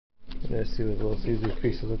Let's see what Little Caesar's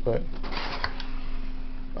pizza look like.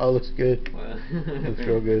 Oh, it looks good. Wow. Looks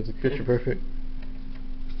real good. It's picture perfect.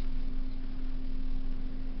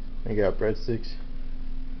 I got breadsticks.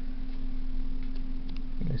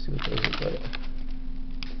 Let me see what those look like.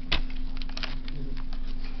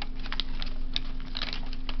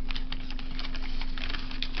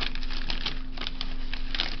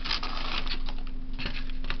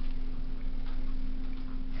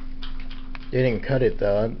 They didn't cut it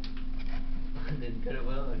though. They didn't cut it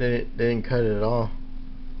well? They didn't cut it at all.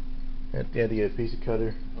 They had to get a pizza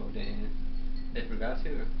cutter. Oh dang. They forgot to?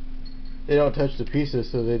 Or? They don't touch the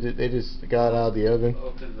pieces, so they just got it out of the oven.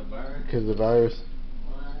 Oh, because of the virus? Because of the virus.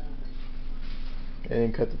 What? They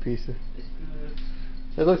didn't cut the pizza. It's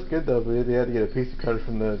good. It looks good though, but they had to get a pizza cutter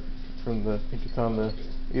from the I think it's on the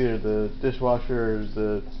either the dishwasher or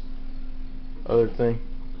the other thing.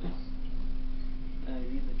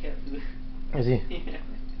 He's a cat food. Is he?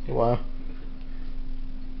 Yeah. Wow.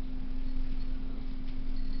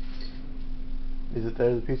 Is it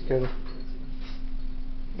there, the pizza cutter?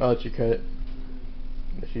 I'll let you cut it.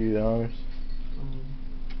 Let you do the honors.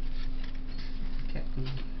 Cat food.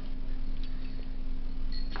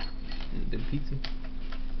 It's a big pizza.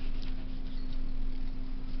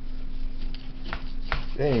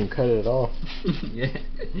 They didn't even cut it at all. Yeah.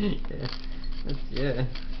 Yeah. Yeah.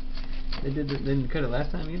 They didn't cut it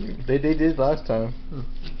last time either? They did last time. Huh.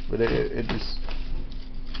 But it just...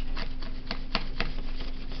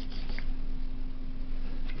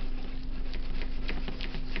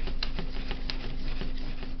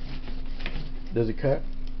 Does it cut?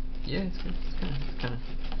 Yeah, it's good. It's kind of.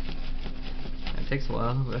 It takes a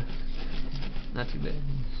while, but not too bad.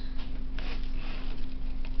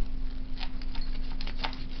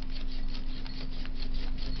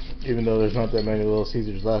 Even though there's not that many Little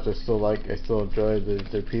Caesars left, I still enjoy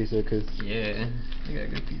their pizza because Yeah, they got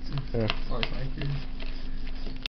good pizza. Yeah. Always like it.